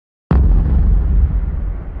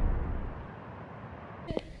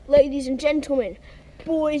ladies and gentlemen,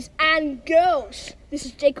 boys and girls. This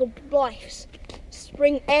is Jacob Blyth's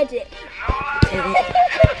Spring Edit.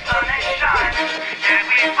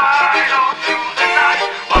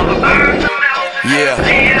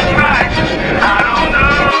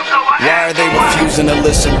 Why are they refusing to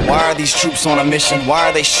listen? Why are these troops on a mission? Why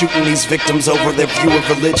are they shooting these victims over their view of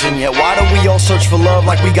religion? Yet why do we all search for love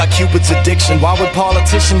like we got Cupid's addiction? Why with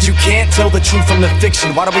politicians you can't tell the truth from the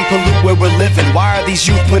fiction? Why do we pollute where we're living? Why are these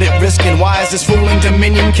youth put at risk? And why is this ruling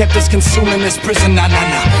dominion kept us consuming this prison? Nah,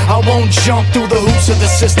 I won't jump through the hoops of the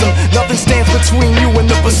system. Nothing stands between you and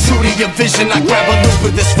the pursuit of your vision. I grab a loop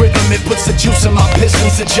with this rhythm, it puts the juice in my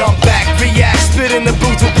pistons to jump back, react, spit in the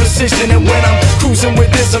booth with precision. And when I'm cruising with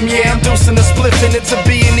ism, yeah, I'm dosing the spliff and it's a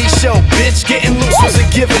B&E show, bitch. Getting loose was a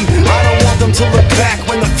given. I don't want them to look back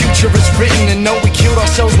when the future is written and know we killed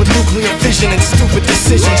ourselves with nuclear fission and stupid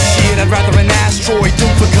decisions. Shit, I'd rather an asteroid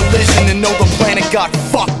doomed for collision and know the planet got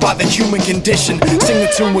fucked by the human condition. Sing the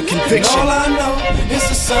tune with conviction. All I know is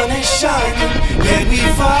the sun is shining, yet we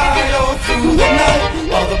fight all through the night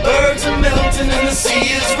while the birds are melting and the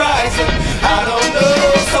sea is rising. I don't know,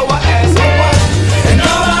 so I ask her why. And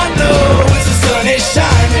all I know is the sun is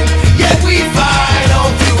shining, yet we fight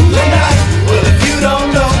all through the night. Well, if you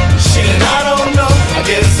don't know, shit, and I don't know, I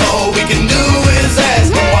guess all we can do is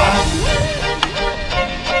ask her why.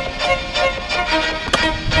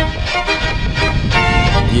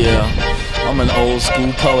 Yeah, I'm an old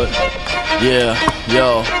school poet. Yeah,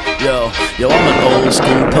 yo, I'm an old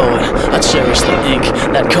school poet. I cherish the ink,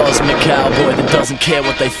 that cosmic cowboy that doesn't care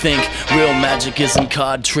what they think. Real magic isn't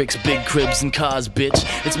card tricks, big cribs and cars, bitch.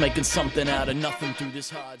 It's making something out of nothing through this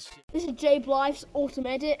hard shit. This is Jay Blyth's Autumn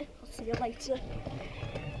Edit. I'll see you later.